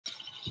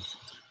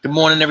Good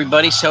morning,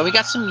 everybody. So we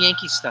got some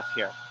Yankee stuff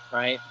here,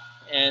 right?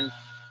 And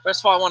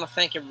first of all, I want to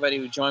thank everybody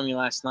who joined me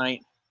last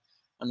night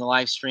on the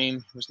live stream.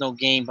 There was no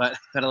game, but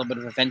had a little bit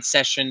of a vent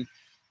session.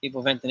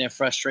 People venting their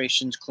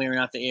frustrations, clearing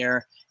out the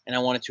air, and I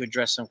wanted to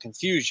address some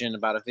confusion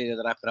about a video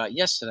that I put out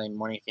yesterday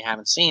morning. If you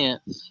haven't seen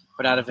it,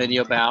 put out a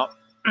video about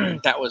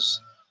that was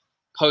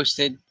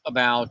posted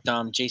about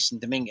Jasson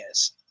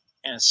Dominguez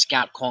and a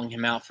scout calling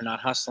him out for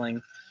not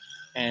hustling,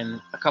 and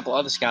a couple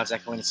other scouts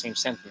echoing the same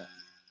sentiment.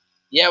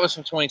 Yeah, it was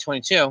from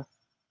 2022,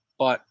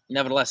 but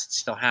nevertheless, it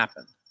still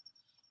happened.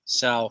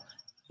 So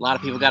a lot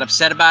of people got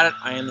upset about it.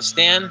 I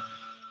understand.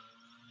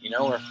 You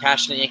know, we're a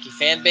passionate Yankee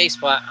fan base,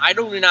 but I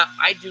do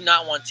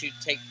not want to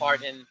take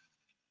part in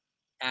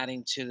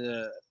adding to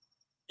the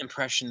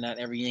impression that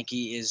every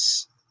Yankee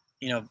is,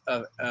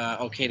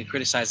 okay to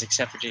criticize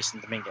except for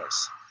Jasson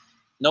Dominguez.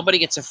 Nobody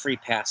gets a free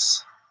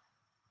pass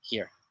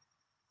here.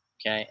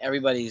 Okay,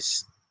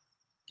 everybody's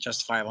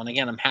justifiable. And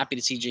again, I'm happy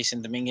to see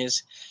Jasson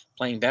Dominguez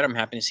playing better. I'm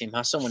happy to see him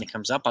hustle. When he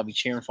comes up, I'll be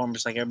cheering for him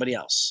just like everybody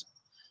else.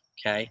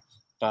 Okay,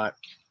 but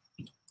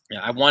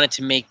I wanted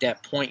to make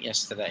that point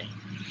yesterday.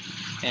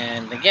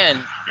 And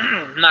again,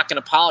 I'm not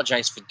going to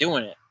apologize for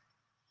doing it.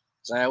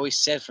 As I always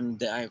said from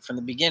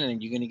the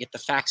beginning, you're going to get the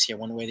facts here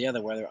one way or the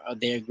other, whether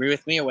they agree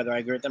with me or whether I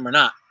agree with them or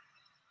not.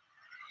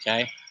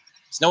 Okay?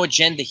 There's no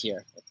agenda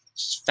here.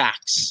 It's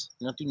facts.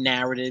 You don't do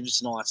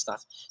narratives and all that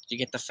stuff. You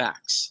get the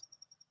facts.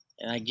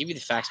 And I give you the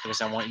facts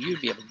because I want you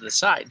to be able to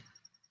decide,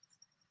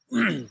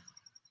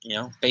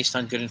 based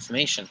on good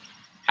information,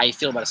 how you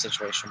feel about a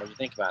situation, what you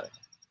think about it.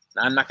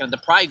 Now, I'm not going to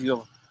deprive you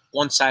of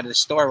one side of the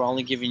story. We're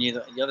only giving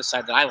you the other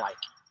side that I like,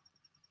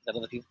 that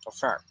other people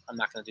prefer. I'm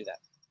not going to do that.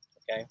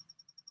 Okay?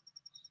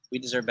 We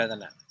deserve better than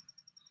that.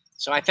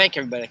 So I thank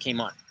everybody that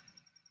came on.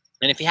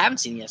 And if you haven't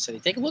seen it yesterday,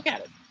 take a look at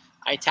it.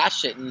 I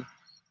attached it, and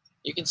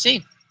you can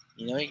see.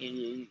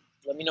 You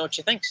let me know what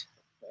you think.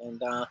 And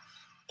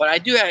but I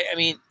do. I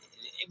mean,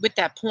 with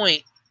that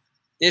point,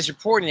 there's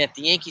reporting that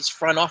the Yankees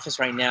front office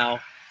right now,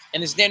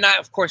 and they're not,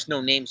 of course, no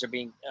names are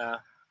being,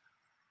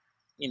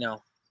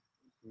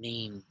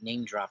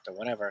 name dropped or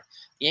whatever.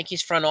 The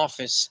Yankees front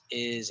office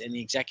and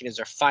the executives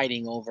are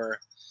fighting over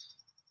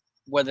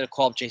whether to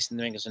call up Jasson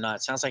Dominguez or not.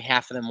 It sounds like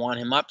half of them want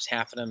him up,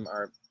 half of them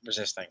are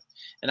resisting.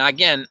 And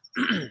again,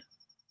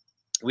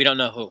 we don't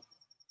know who.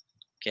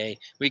 Okay,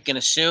 we can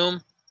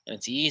assume, and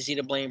it's easy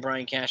to blame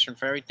Brian Cashman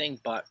for everything,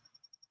 but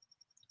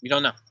we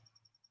don't know.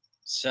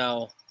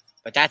 So,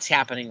 but that's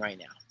happening right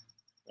now.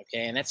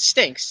 Okay, and that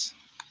stinks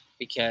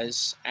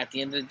because at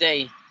the end of the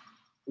day,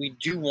 we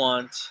do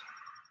want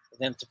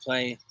them to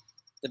play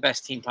the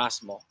best team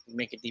possible and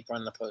make a deep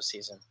run in the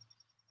postseason.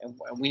 And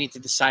we need to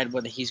decide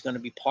whether he's going to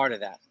be part of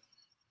that.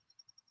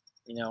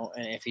 And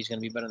if he's going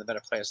to be better than the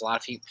better players. A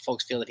lot of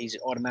folks feel that he's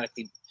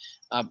automatically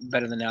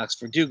better than Alex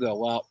Verdugo.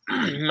 Well,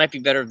 he might be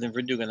better than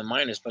Verdugo in the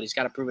minors, but he's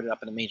got to prove it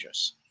up in the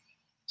majors.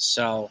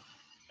 So,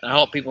 and I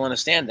hope people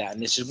understand that.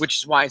 And which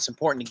is why it's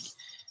important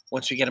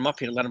once we get him up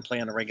here to let him play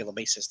on a regular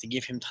basis, to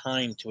give him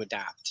time to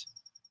adapt,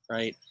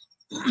 right?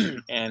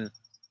 And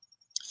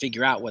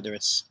figure out whether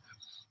it's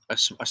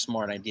a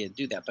smart idea to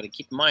do that. But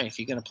keep in mind, if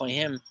you're going to play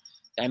him,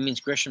 that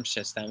means Grisham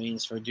sits. That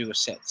means Verdugo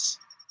sits.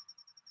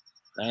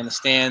 I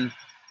understand,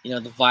 the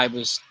vibe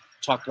was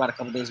talked about a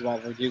couple days ago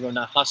about Verdugo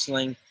not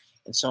hustling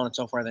and so on and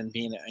so forth, and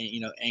being,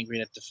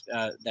 angry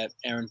that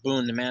Aaron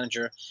Boone, the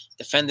manager,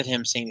 defended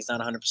him, saying he's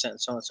not 100%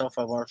 and so on and so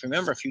forth. Well, if you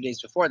remember, a few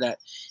days before that,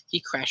 he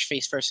crashed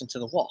face first into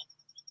the wall,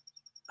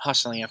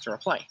 hustling after a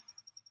play.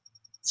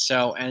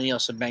 So, and he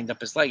also banged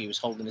up his leg. He was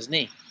holding his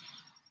knee.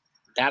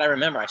 That I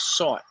remember. I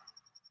saw it.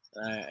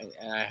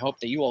 And I hope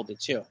that you all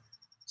did too.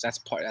 So that's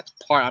part.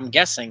 I'm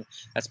guessing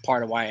that's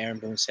part of why Aaron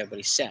Boone said what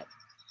he said.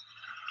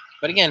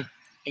 But again,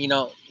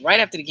 right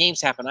after the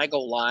games happen, I go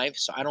live,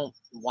 so I don't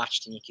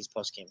watch the Yankees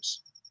post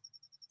games.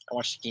 I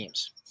watch the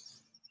games.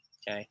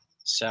 Okay,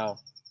 so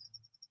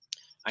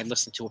I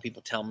listen to what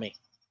people tell me,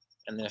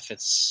 and then if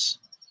it's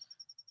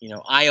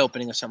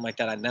eye-opening or something like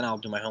that, then I'll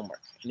do my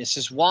homework. And this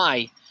is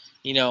why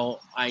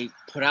I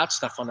put out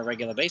stuff on a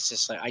regular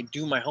basis. I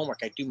do my homework.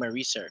 I do my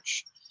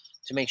research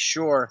to make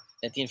sure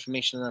that the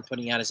information that I'm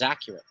putting out is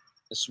accurate.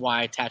 This is why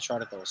I attach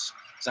articles,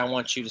 because I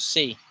want you to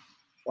see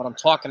what I'm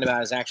talking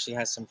about actually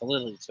has some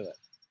validity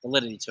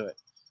to it.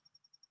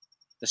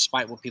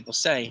 Despite what people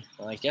say,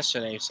 like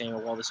yesterday, saying,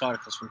 well, this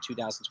article's from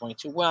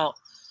 2022. Well,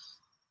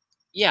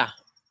 yeah,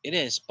 it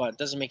is, but it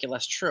doesn't make it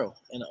less true.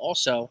 And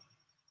also,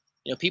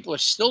 people are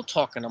still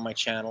talking on my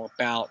channel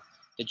about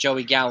the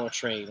Joey Gallo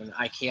trade and the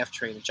IKF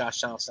trade and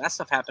Josh Johnson. That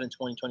stuff happened in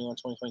 2021,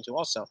 2022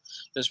 also.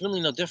 There's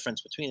really no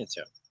difference between the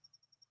two.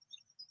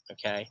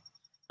 Okay?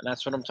 And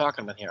that's what I'm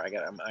talking about here.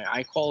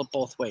 I call it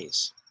both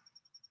ways.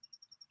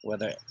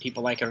 Whether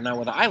people like it or not,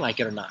 whether I like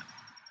it or not.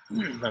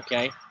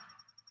 Okay?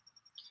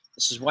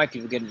 This is why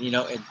people get,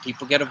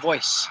 people get a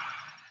voice.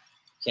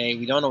 Okay?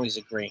 We don't always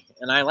agree.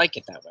 And I like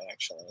it that way,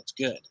 actually. It's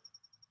good.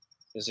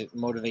 Because it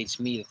motivates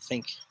me to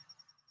think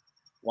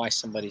why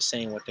somebody's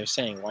saying what they're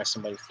saying, why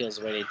somebody feels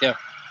the way they do.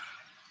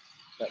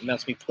 That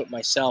lets me put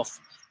myself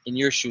in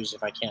your shoes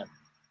if I can.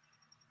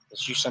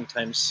 As you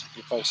sometimes,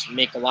 you folks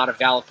make a lot of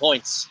valid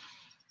points,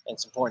 and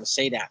it's important to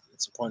say that.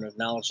 It's important to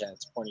acknowledge that.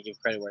 It's important to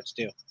give credit where it's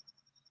due.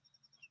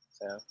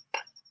 So,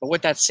 but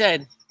with that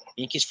said,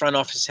 Yankees front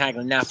office is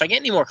haggling. Now, if I get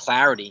any more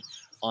clarity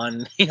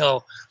on,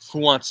 who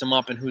wants him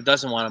up and who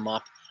doesn't want him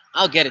up,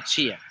 I'll get it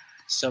to you.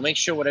 So make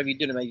sure whatever you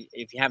do,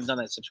 if you haven't done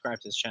that, subscribe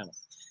to this channel.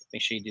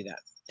 Make sure you do that.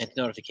 And hit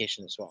the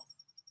notification as well.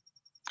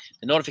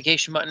 The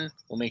notification button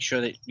will make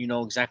sure that you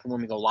know exactly when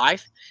we go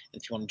live.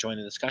 If you want to join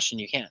the discussion,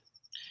 you can.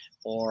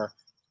 Or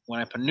when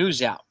I put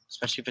news out,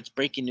 especially if it's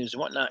breaking news and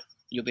whatnot,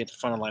 you'll be at the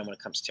front of the line when it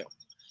comes to.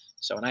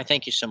 So, and I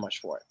thank you so much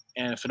for it.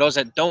 And for those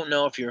that don't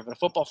know, if you're a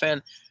football fan,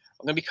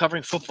 I'm going to be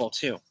covering football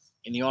too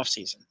in the off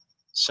season.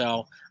 So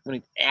I'm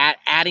going to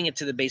adding it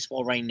to the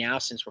baseball right now,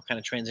 since we're kind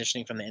of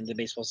transitioning from the end of the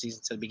baseball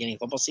season to the beginning of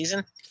football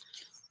season.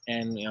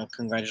 And,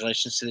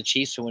 congratulations to the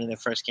Chiefs for winning their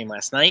first game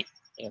last night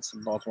against the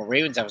Baltimore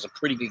Ravens. That was a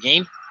pretty good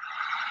game.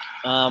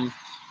 But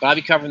I'll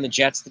be covering the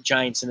Jets, the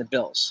Giants, and the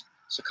Bills.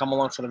 So come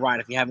along for the ride.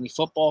 If you have any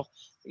football,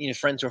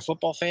 friends who are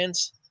football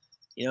fans,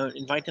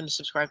 invite them to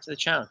subscribe to the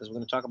channel, because we're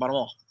going to talk about them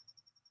all.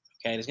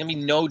 Okay, there's going to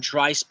be no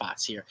dry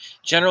spots here.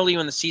 Generally,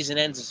 when the season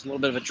ends, it's a little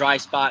bit of a dry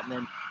spot, and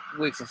then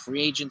wait for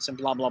free agents and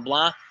blah, blah,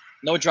 blah.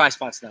 No dry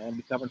spots now. I'm going to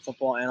be covering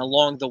football, and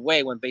along the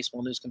way, when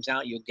baseball news comes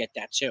out, you'll get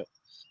that too.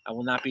 I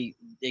will not be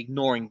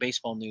ignoring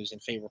baseball news in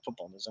favor of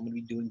football news. I'm going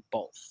to be doing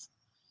both.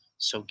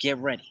 So get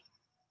ready.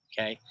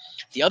 Okay.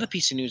 The other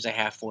piece of news I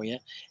have for you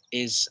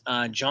is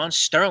John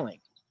Sterling,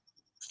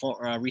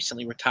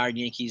 recently retired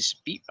Yankees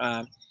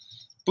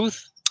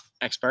booth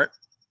expert,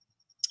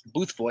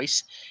 booth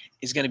voice,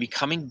 is going to be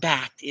coming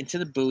back into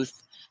the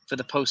booth for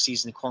the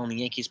postseason, calling the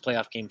Yankees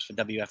playoff games for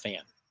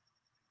WFAN.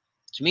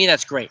 To me,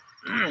 that's great.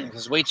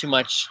 There's way too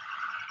much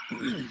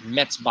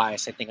Mets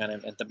bias, I think, on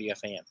at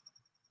WFAN.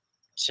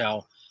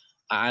 So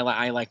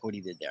I like what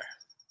he did there.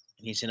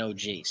 And he's an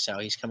OG. So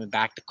he's coming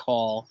back to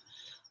call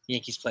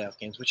Yankees playoff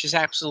games, which is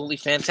absolutely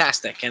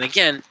fantastic. And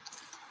again,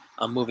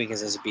 I'm moving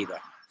as a B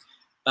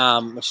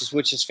there,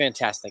 which is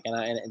fantastic,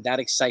 and that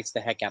excites the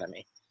heck out of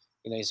me.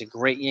 He's a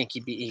great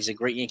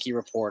Yankee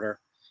reporter,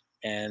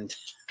 and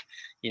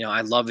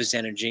I love his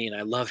energy and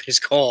I love his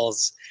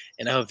calls,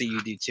 and I hope that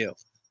you do too.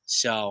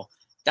 So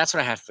that's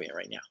what I have for you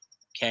right now.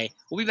 Okay,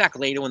 we'll be back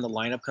later when the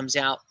lineup comes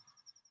out,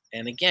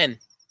 and again,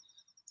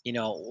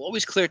 we'll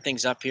always clear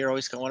things up here.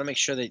 Always want to make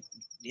sure that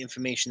the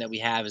information that we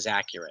have is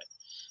accurate.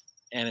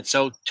 And it's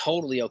so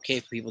totally okay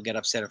if people get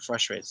upset and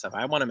frustrated and stuff.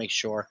 I want to make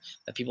sure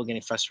that people are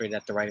getting frustrated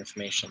at the right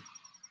information.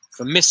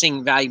 For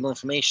missing valuable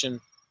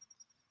information,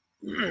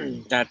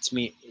 that to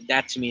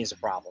me is a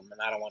problem, and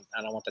I don't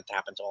want that to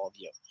happen to all of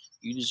you.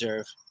 You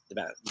deserve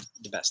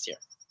the best here.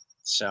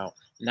 So,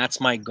 and that's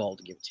my goal,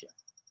 to give it to you.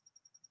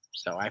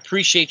 So I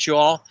appreciate you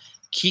all.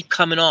 Keep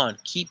coming on.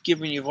 Keep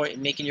giving your voice,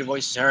 making your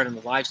voices heard in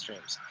the live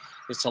streams.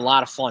 It's a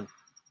lot of fun.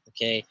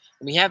 Okay,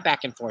 and we have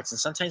back and forths, and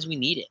sometimes we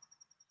need it.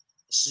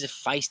 This is a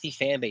feisty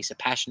fan base, a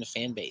passionate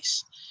fan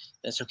base.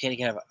 And it's okay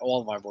to have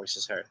all of our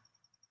voices heard.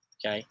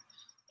 Okay?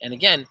 And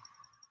again,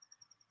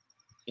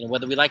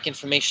 whether we like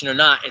information or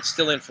not, it's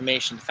still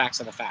information. The facts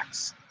are the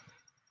facts.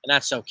 And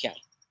that's okay.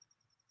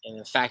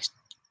 And the facts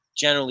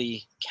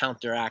generally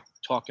counteract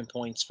talking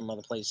points from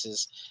other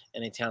places,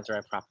 and they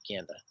counteract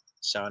propaganda.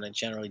 So, and it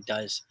generally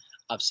does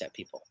upset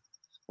people,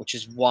 which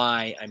is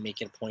why I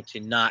make it a point to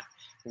not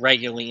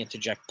regularly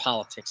interject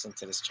politics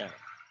into this channel.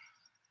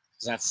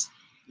 Because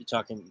you're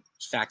talking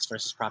facts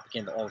versus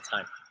propaganda all the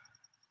time.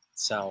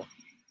 So,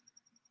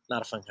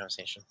 not a fun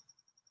conversation.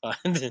 But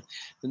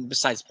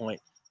besides the point,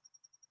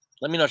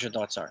 let me know what your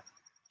thoughts are.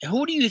 And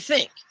who do you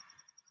think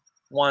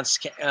wants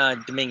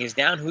Dominguez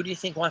down? Who do you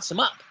think wants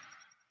him up?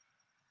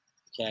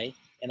 Okay?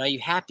 And are you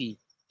happy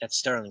that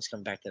Sterling's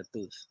coming back to the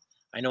booth?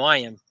 I know I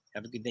am.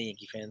 Have a good day,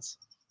 Yankee fans.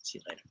 See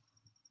you later.